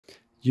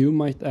you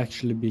might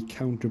actually be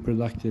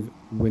counterproductive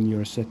when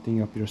you're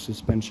setting up your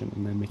suspension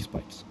on MX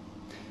bikes.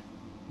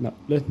 Now,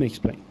 let me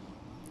explain.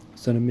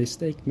 So the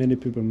mistake many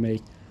people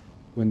make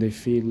when they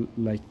feel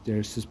like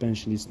their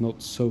suspension is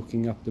not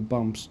soaking up the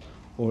bumps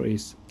or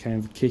is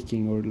kind of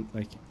kicking or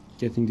like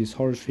getting this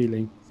harsh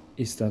feeling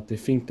is that they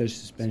think their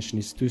suspension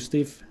is too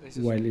stiff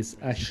while it's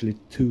actually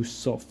too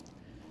soft.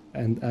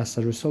 And as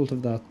a result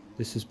of that,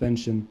 the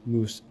suspension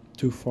moves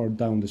too far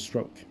down the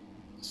stroke.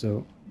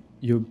 So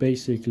you're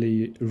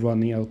basically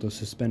running out of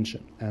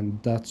suspension, and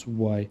that's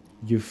why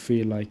you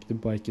feel like the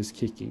bike is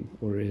kicking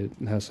or it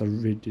has a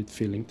rigid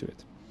feeling to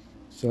it.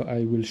 So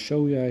I will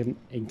show you an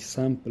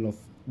example of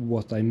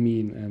what I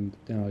mean, and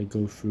then I'll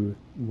go through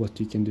what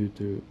you can do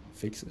to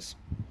fix this.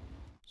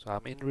 So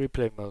I'm in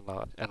replay mode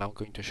now, and I'm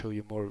going to show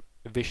you more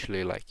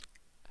visually like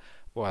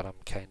what I'm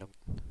kind of...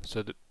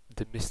 So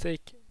the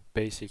mistake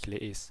basically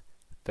is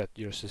that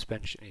your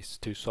suspension is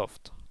too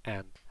soft,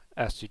 and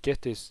as you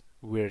get these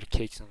weird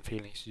kicks and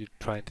feelings, you're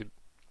trying to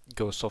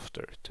go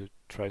softer to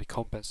try to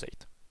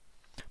compensate.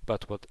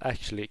 But what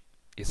actually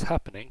is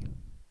happening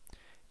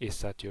is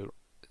that your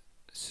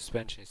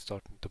suspension is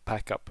starting to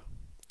pack up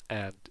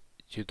and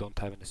you don't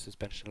have any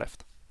suspension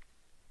left.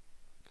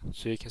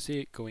 So you can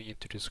see going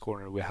into this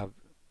corner we have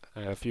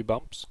a few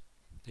bumps.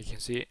 You can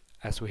see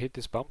as we hit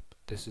this bump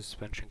the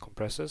suspension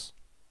compresses,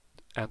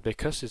 and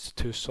because it's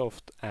too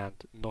soft and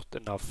not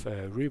enough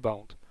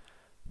rebound,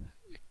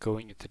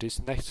 going into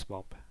this next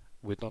bump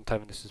we don't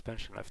have any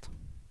suspension left.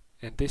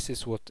 And this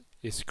is what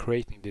is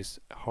creating this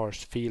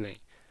harsh feeling,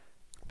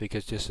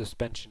 because the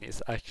suspension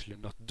is actually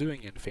not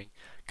doing anything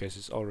because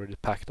it's already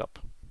packed up.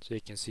 So you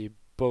can see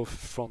both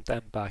front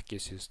and back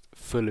is just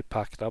fully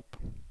packed up,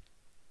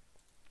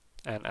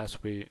 and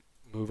as we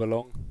move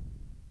along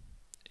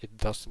it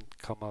doesn't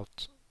come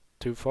out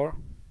too far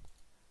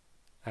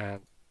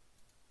and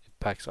it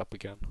packs up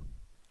again.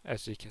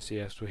 As you can see,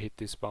 as we hit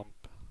this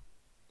bump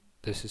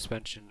the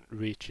suspension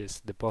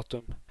reaches the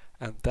bottom,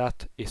 and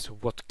that is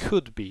what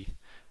could be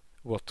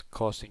what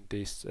causing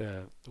this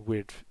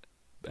weird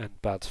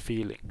and bad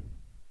feeling.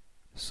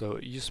 So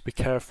just be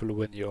careful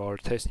when you are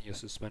testing your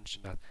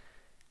suspension that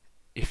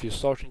if you're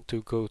starting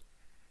to go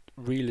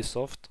really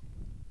soft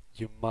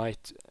you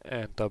might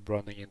end up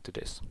running into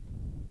this.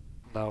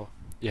 Now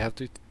you have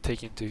to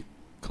take into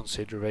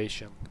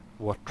consideration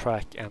what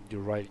track and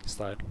your riding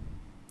style.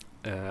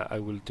 I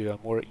will do a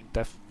more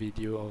in-depth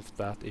video of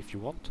that if you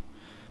want.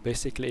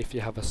 Basically, if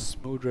you have a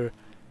smoother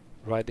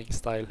riding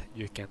style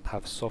you can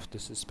have softer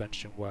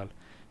suspension,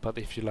 but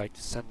if you like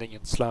sending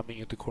and slamming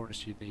into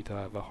corners you need to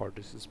have a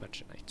harder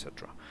suspension,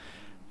 etc.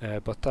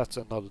 But that's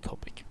another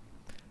topic.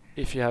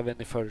 If you have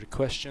any further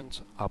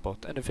questions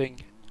about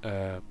anything,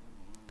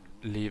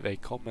 leave a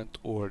comment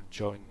or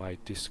join my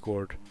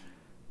Discord,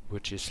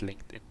 which is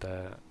linked in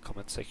the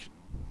comment section,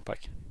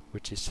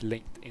 which is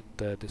linked in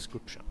the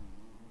description.